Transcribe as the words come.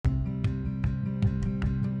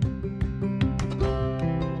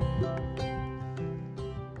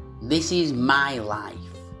This is my life.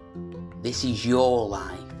 This is your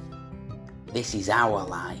life. This is our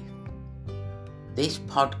life. This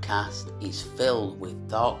podcast is filled with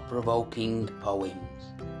thought-provoking poems.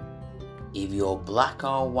 If you're black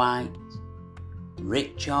or white,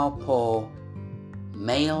 rich or poor,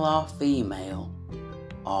 male or female,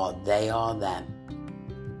 or they or them,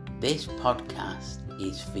 this podcast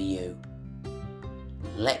is for you.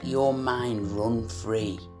 Let your mind run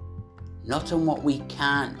free, not on what we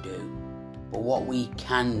can't do, but what we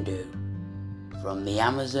can do. From the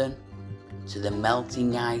Amazon to the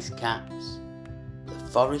melting ice caps, the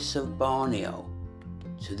forests of Borneo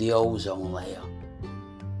to the ozone layer.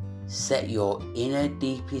 Set your inner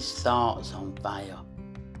deepest thoughts on fire.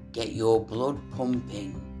 Get your blood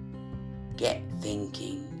pumping. Get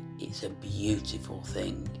thinking. It's a beautiful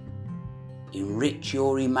thing. Enrich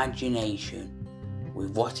your imagination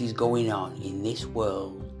with what is going on in this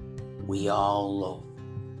world we all love.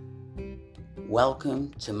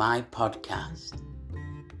 Welcome to my podcast,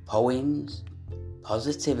 Poems,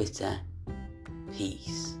 Positivity,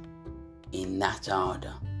 Peace, in that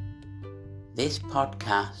order. This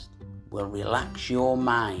podcast will relax your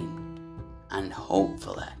mind and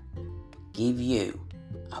hopefully give you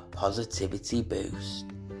a positivity boost.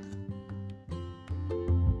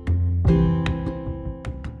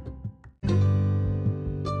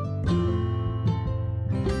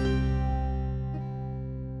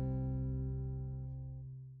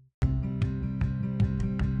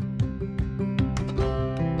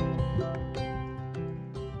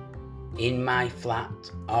 In my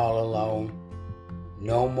flat, all alone,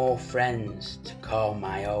 no more friends to call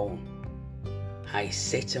my own. I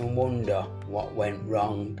sit and wonder what went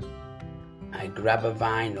wrong. I grab a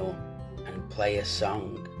vinyl and play a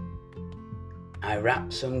song. I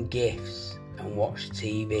wrap some gifts and watch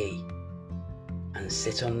TV and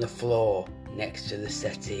sit on the floor next to the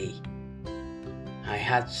settee. I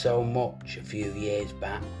had so much a few years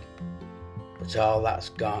back, but all that's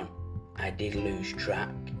gone, I did lose track.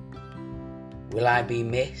 Will I be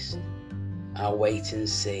missed? I'll wait and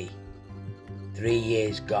see. 3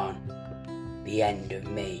 years gone, the end of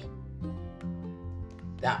me.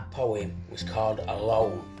 That poem was called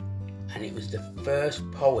Alone, and it was the first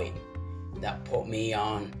poem that put me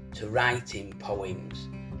on to writing poems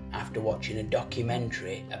after watching a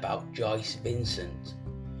documentary about Joyce Vincent,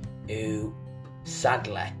 who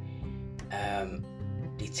sadly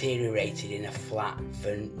deteriorated in a flat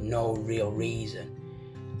for no real reason.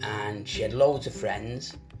 And she had loads of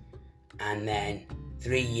friends, and then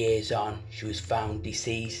 3 years on she was found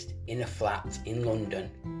deceased in a flat in London,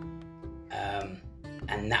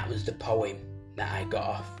 and that was the poem that I got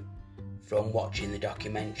off from watching the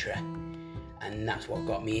documentary, and that's what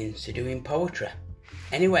got me into doing poetry.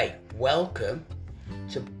 Anyway, welcome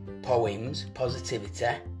to Poems,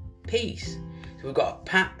 Positivity, Peace. So we've got a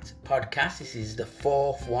packed podcast. This is the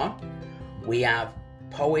 4th one. We have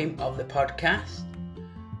Poem of the Podcast,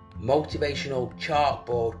 motivational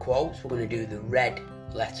chalkboard quotes. We're going to do the red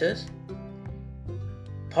letters,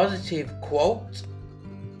 positive quote,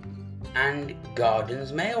 and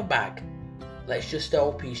Gordon's mailbag. Let's just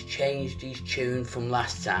hope he's changed his tune from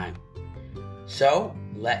last time. So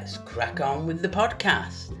let's crack on with the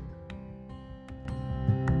podcast.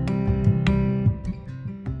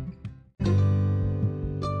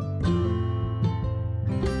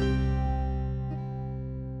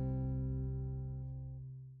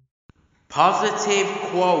 Positive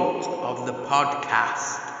quote of the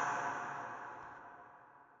podcast.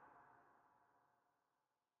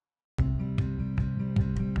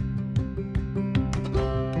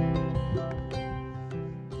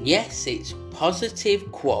 Yes, it's positive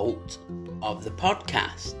quote of the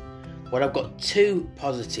podcast. Well, I've got 2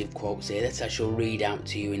 positive quotes here that I shall read out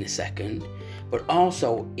to you in a second. But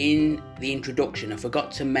also in the introduction, I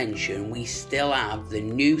forgot to mention we still have the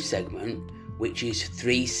new segment, which is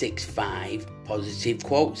 365 positive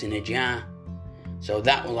quotes in a jar. So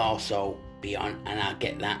that will also be on, and I'll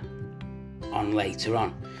get that on later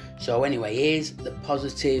on. So anyway, here's the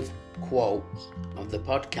positive quote of the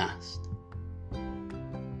podcast.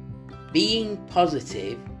 Being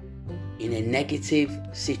positive in a negative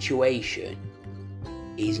situation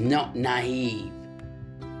is not naive,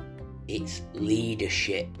 it's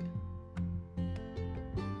leadership.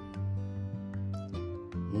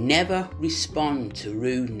 Never respond to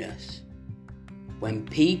rudeness. When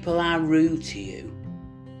people are rude to you,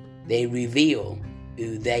 they reveal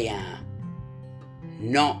who they are,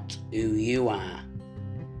 not who you are.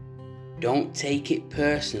 Don't take it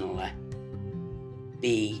personally.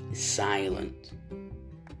 Be silent.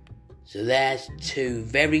 So there's 2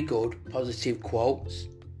 very good positive quotes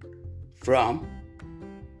from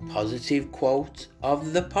positive quote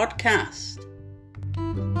of the podcast.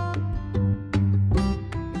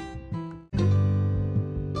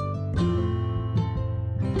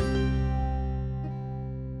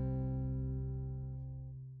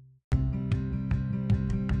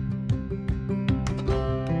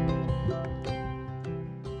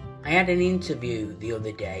 I had an interview the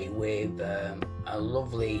other day with a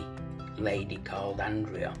lovely lady called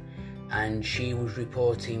Andrea, and she was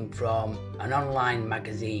reporting from an online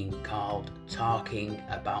magazine called Talking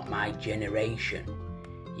About My Generation.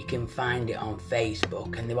 You can find it on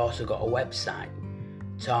Facebook, and they've also got a website,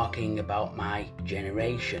 Talking About My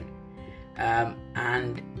Generation.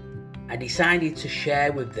 And I decided to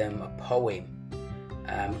share with them a poem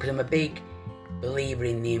because I'm a big believer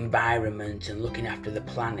in the environment and looking after the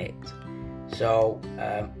planet. So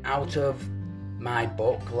out of my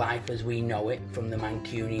book, Life as We Know It, from the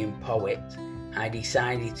Mancunian poet, I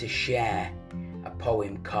decided to share a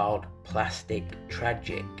poem called Plastic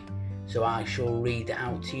Tragic. So I shall read it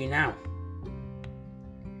out to you now.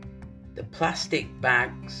 The plastic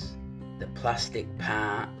bags, the plastic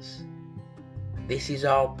parts, this is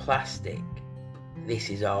all plastic, this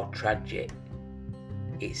is all tragic.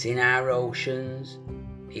 It's in our oceans,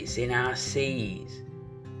 it's in our seas,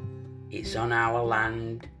 it's on our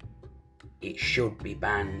land, it should be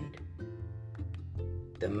banned.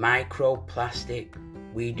 The microplastic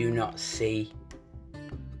we do not see,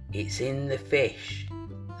 it's in the fish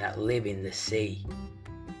that live in the sea.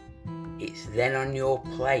 It's then on your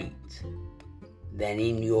plate, then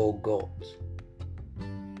in your gut.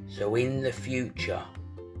 So in the future,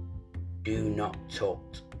 do not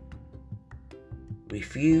tut.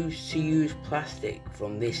 Refuse to use plastic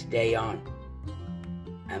from this day on,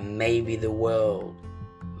 and maybe the world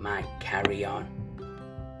might carry on.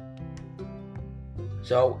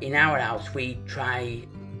 So in our house we try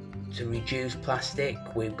to reduce plastic.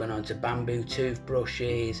 We've gone on to bamboo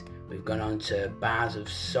toothbrushes, we've gone on to bars of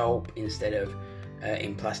soap instead of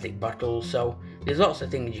in plastic bottles. So there's lots of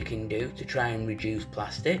things you can do to try and reduce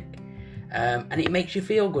plastic, and it makes you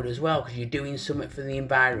feel good as well because you're doing something for the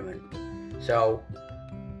environment. So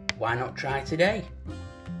why not try today?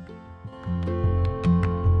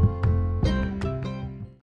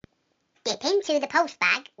 Dip into the post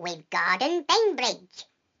bag with Gordon Bainbridge.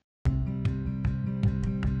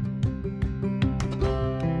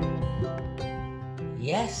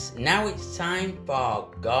 Yes, now it's time for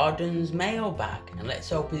Gordon's mailbag, and let's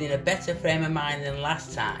hope he's in a better frame of mind than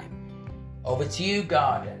last time. Over to you,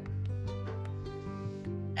 Gordon.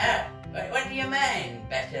 What do you mean,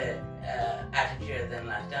 better attitude than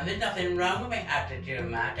last time? There's nothing wrong with my attitude,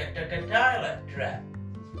 Matt. I took a toilet trip.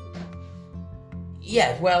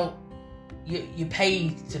 Yes, well, you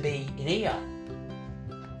paid to be in here.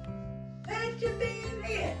 Paid to be in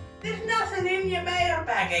here? There's nothing in your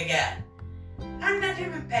mailbag again. I'm not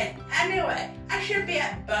even paid. Anyway, I should be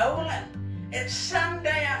at bowling. It's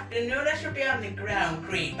Sunday afternoon. I should be on the ground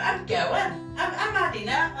creep. I'm going. I'm had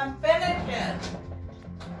enough. I'm finished.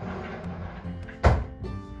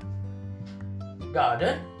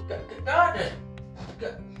 Gordon?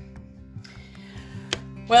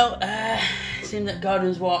 Well, it seems that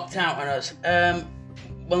Gordon's walked out on us.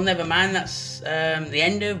 Well, never mind. That's the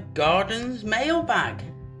end of Gordon's mailbag.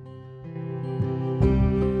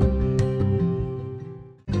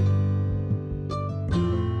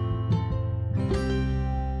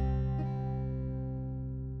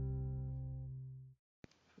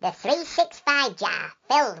 The 365 jar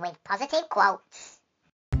filled with positive quotes.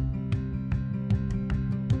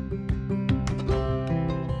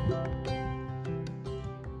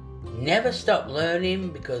 Never stop learning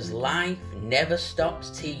because life never stops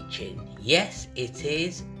teaching. Yes, it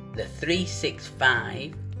is the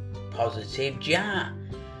 365 positive jar.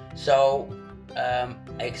 So, I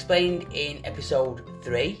explained in episode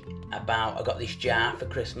 3 about I got this jar for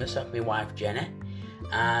Christmas off my wife Jenny,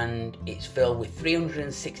 and it's filled with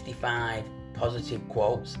 365 positive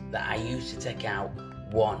quotes that I use to take out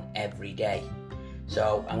one every day.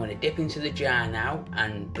 So I'm going to dip into the jar now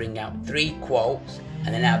and bring out 3 quotes,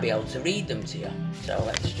 and then I'll be able to read them to you. So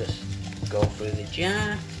let's just go through the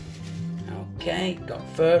jar. Okay, got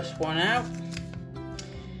first one out.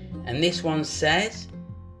 And this one says,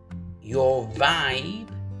 your vibe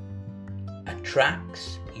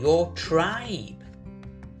attracts your tribe.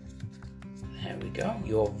 There we go.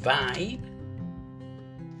 Your vibe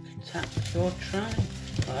attracts your tribe.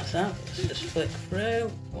 Well, that's that. Let's just flick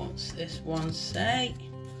through. What's this one say?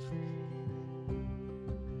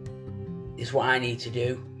 This is what I need to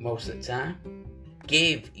do most of the time.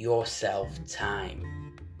 Give yourself time.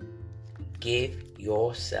 Give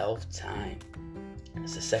yourself time.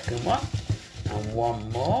 That's the second one. And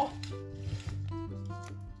one more.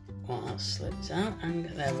 Well, that slips out, and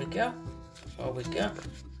there we go. What we got?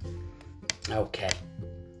 Okay.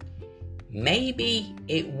 Maybe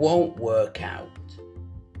it won't work out,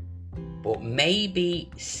 but maybe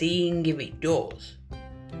seeing if it does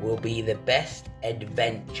will be the best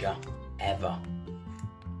adventure ever.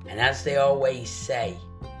 And as they always say,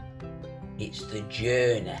 it's the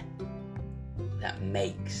journey that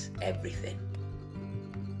makes everything.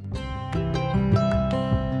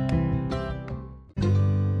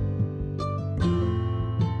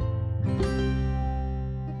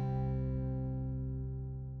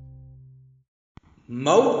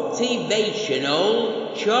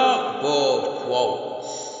 Motivational chalkboard quotes.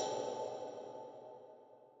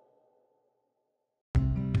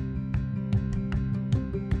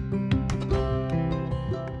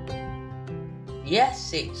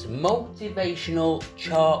 Yes, it's motivational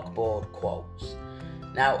chalkboard quotes.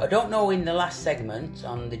 Now, I don't know, in the last segment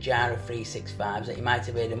on the Jara 365s that you might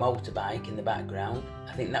have heard a motorbike in the background.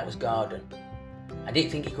 I think that was Gordon. I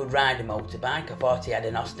didn't think he could ride a motorbike. I thought he had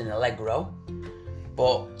an Austin Allegro.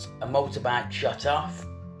 But a motorbike shot off.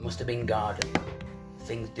 Must have been Gordon.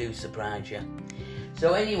 Things do surprise you.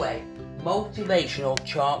 So anyway, motivational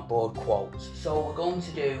chalkboard quotes. So we're going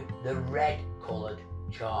to do the red coloured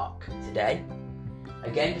chalk today.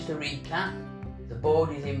 Again, just a recap. The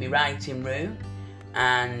board is in my writing room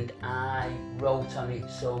and I wrote on it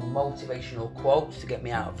some motivational quotes to get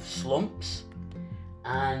me out of slumps.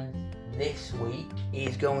 And this week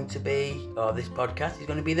is going to be, or this podcast is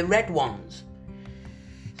going to be the red ones.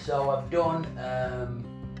 So I've done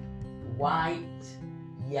white,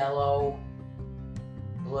 yellow,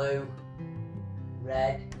 blue,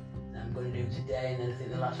 red, that I'm going to do today, and then I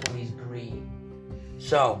think the last one is green.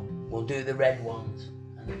 So we'll do the red ones.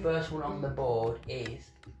 And the first one on the board is,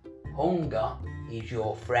 hunger is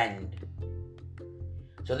your friend.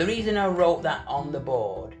 So the reason I wrote that on the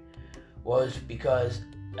board was because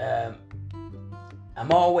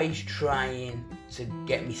I'm always trying to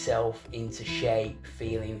get myself into shape,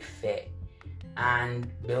 feeling fit.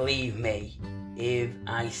 And believe me, if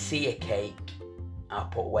I see a cake, I'll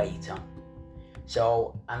put weight on.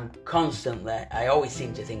 So I always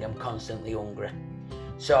seem to think I'm constantly hungry.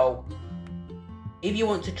 So if you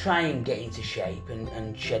want to try and get into shape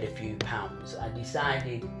and shed a few pounds, I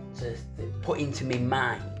decided to put into my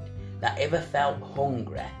mind that if I felt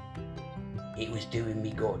hungry, it was doing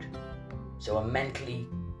me good. So I mentally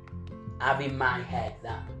have in my head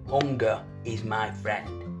that hunger is my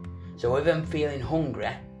friend. So if I'm feeling hungry,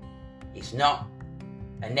 it's not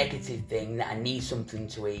a negative thing that I need something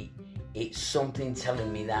to eat. It's something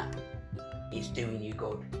telling me that it's doing you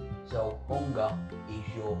good. So hunger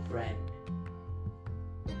is your friend.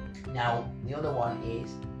 Now, the other one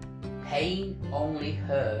is, pain only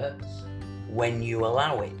hurts when you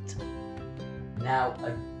allow it. Now,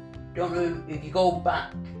 I don't know if you go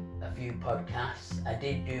back a few podcasts, I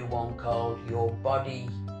did do one called Your Body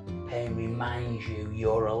Pain Reminds You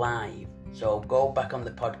You're Alive. So go back on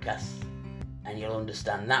the podcast and you'll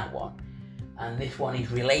understand that one. And this one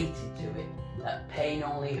is related to it, that pain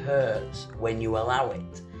only hurts when you allow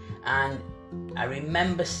it. And I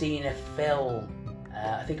remember seeing a film,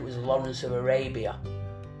 I think it was Lawrence of Arabia,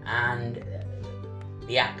 and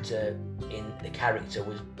the actor in the character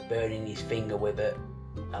was burning his finger with a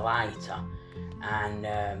lighter, and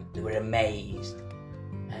they were amazed,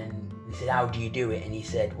 and they said, how do you do it? And he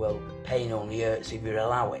said, well, pain only hurts if you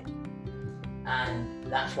allow it. And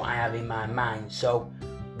that's what I have in my mind. So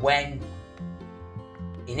when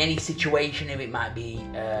in any situation, if it might be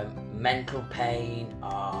mental pain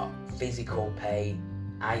or physical pain,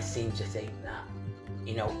 I seem to think that,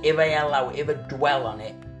 if I allow it, if I dwell on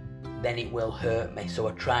it, then it will hurt me. So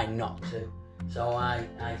I try not to. So I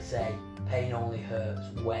say pain only hurts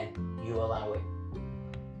when you allow it.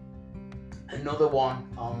 Another one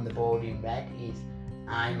on the board in red is,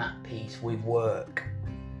 I'm at peace with work.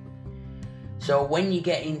 So when you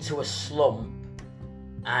get into a slump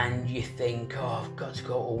and you think, oh, I've got to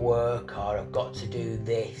go to work, or I've got to do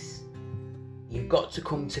this, you've got to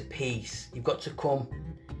come to peace. You've got to come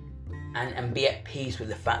and be at peace with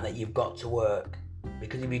the fact that you've got to work.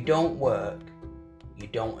 Because if you don't work, you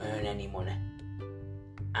don't earn any money.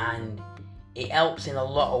 And it helps in a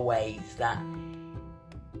lot of ways that,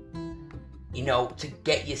 to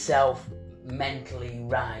get yourself mentally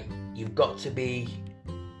right, you've got to be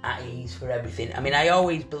at ease for everything. I mean, I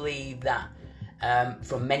always believe that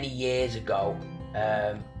from many years ago,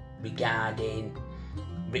 regarding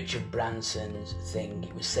Richard Branson's thing,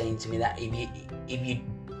 it was saying to me that if you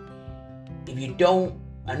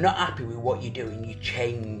are not happy with what you're doing, you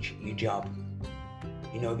change your job.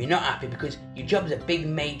 You know, if you're not happy, because your job's a big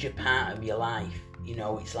major part of your life, you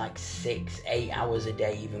know, it's like 6-8 hours a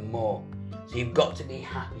day, even more. So you've got to be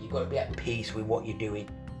happy, you've got to be at peace with what you're doing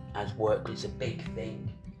as work. It's a big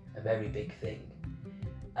thing, a very big thing.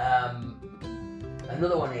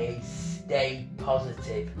 Another one is stay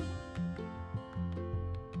positive.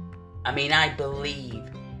 I mean, I believe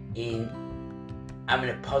in having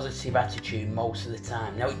a positive attitude most of the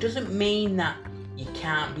time. Now, it doesn't mean that you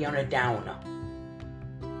can't be on a downer.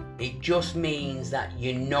 It just means that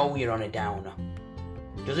you know you're on a downer.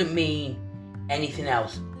 It doesn't mean anything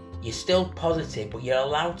else. You're still positive, but you're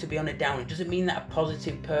allowed to be on a downer. It doesn't mean that a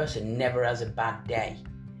positive person never has a bad day.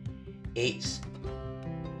 It's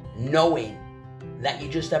knowing that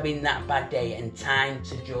you're just having that bad day and time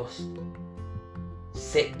to just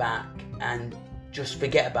sit back and just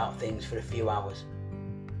forget about things for a few hours.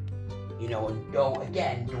 You know, and don't,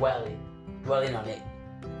 again, dwelling on it.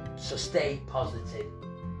 So stay positive.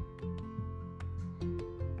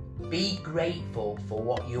 Be grateful for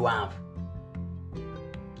what you have.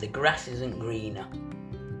 The grass isn't greener.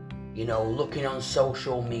 You know, looking on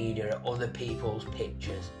social media at other people's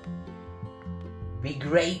pictures. Be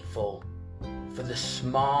grateful for the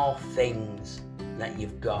small things that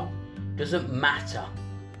you've got. Doesn't matter,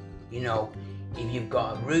 you know, if you've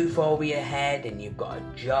got a roof over your head and you've got a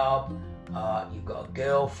job, or you've got a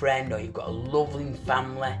girlfriend, or you've got a loving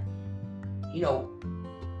family. You know,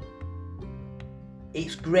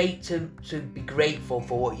 it's great to be grateful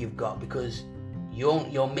for what you've got, because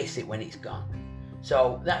you'll miss it when it's gone.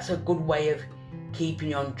 So that's a good way of keeping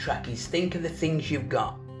you on track, is think of the things you've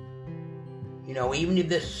got. You know, even if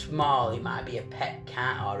they're small, it might be a pet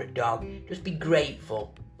cat or a dog, just be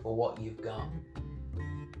grateful for what you've got.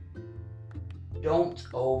 Don't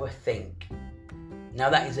overthink. Now,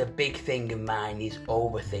 that is a big thing of mine, is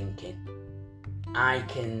overthinking. I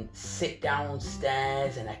can sit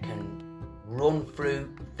downstairs and I can run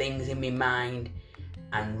through things in my mind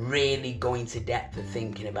and really go into depth of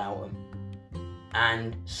thinking about them.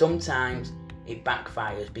 And sometimes it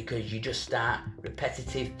backfires, because you just start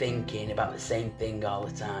repetitive thinking about the same thing all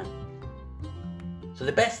the time. So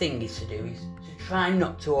the best thing is to do is to try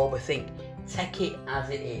not to overthink. Take it as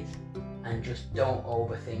it is and just don't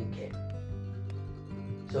overthink it.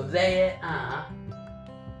 So there are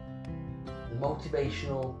the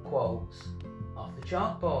motivational quotes off the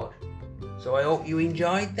chalkboard. So I hope you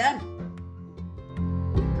enjoyed them.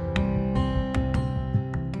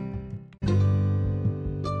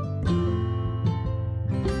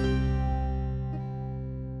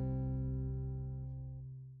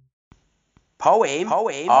 Poem of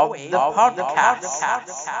the podcast.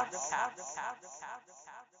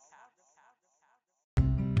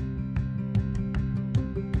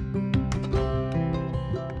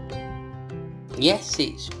 Yes,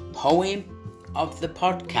 it's Poem of the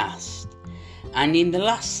podcast. And in the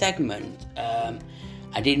last segment,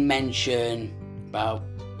 I did mention about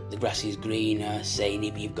the grass is greener, saying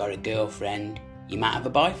if you've got a girlfriend, you might have a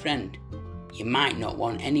boyfriend. You might not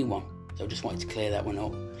want anyone. So I just wanted to clear that one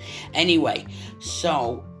up. Anyway,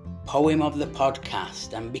 so Poem of the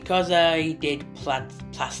podcast. And because I did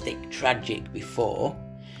Plastic Tragic before,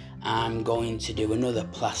 I'm going to do another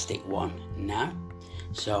plastic one now.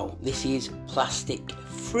 So this is Plastic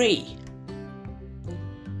Free.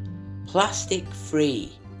 Plastic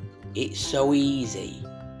free, it's so easy.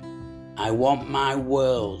 I want my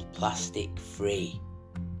world plastic free.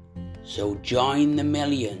 So join the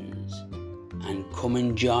millions and come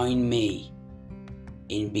and join me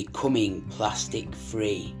in becoming plastic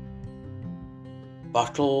free.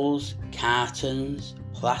 Bottles, cartons,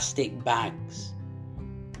 plastic bags.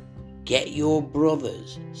 Get your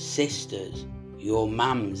brothers, sisters, your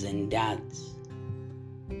mums and dads.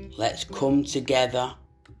 Let's come together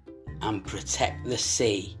and protect the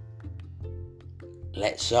sea.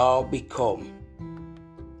 Let's all become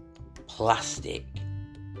plastic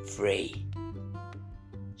free.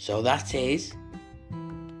 So that is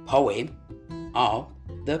Poem of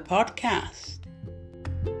the podcast.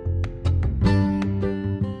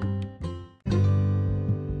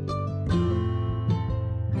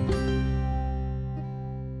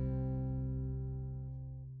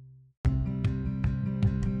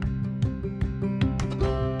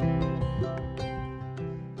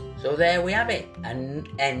 So there we have it, an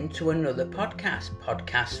end to another podcast,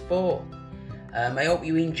 podcast 4. I hope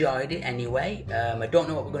you enjoyed it anyway. I don't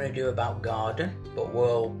know what we're going to do about garden, but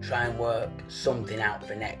we'll try and work something out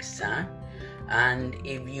for next time. And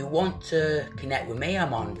if you want to connect with me,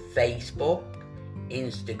 I'm on Facebook,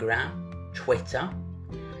 Instagram, Twitter.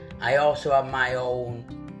 I also have my own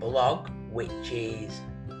blog, which is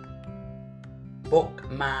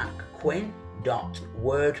bookmarkquinn.com.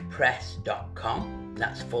 filmwiththought.wordpress.com.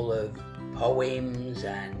 That's full of poems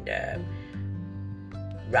and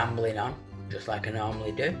rambling on, just like I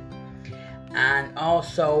normally do. And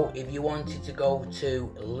also, if you wanted to go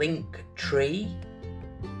to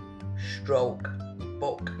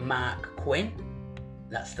Linktree/bookmark Quinn,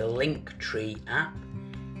 that's the Linktree app,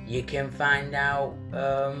 you can find out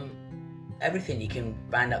everything. You can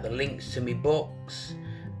find out the links to my books,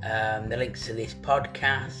 the links to this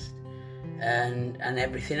podcast, and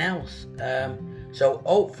everything else. So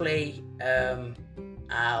hopefully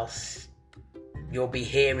you'll be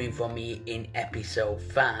hearing from me in episode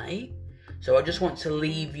 5. So I just want to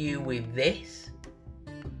leave you with this.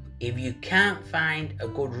 If you can't find a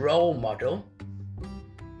good role model,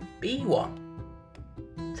 be one.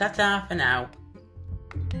 Ta-ta for now.